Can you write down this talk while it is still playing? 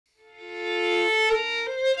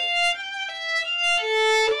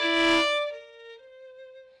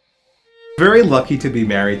Very lucky to be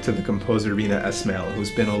married to the composer Reena Esmail, who's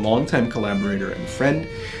been a longtime collaborator and friend.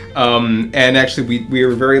 And actually, we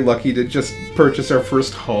were very lucky to just purchase our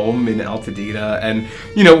first home in Altadena. And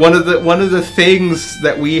you know, one of the things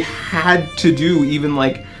that we had to do, even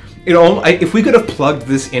like, you know, if we could have plugged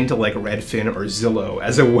this into like Redfin or Zillow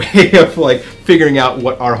as a way of like figuring out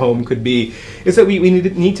what our home could be, is that we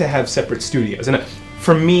need to have separate studios. And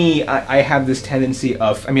for me, I have this tendency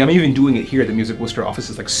of, I mean, I'm even doing it here at the Music Worcester office,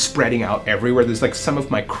 is like spreading out everywhere. There's like some of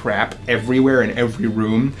my crap everywhere in every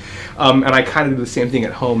room. And I kind of do the same thing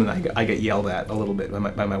at home, and I get yelled at a little bit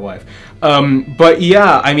by my wife. But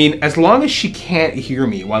yeah, I mean, as long as she can't hear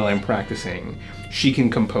me while I'm practicing, she can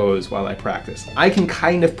compose while I practice. I can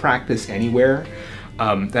kind of practice anywhere.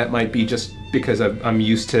 That might be just because I'm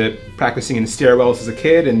used to practicing in stairwells as a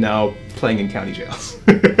kid and now playing in county jails.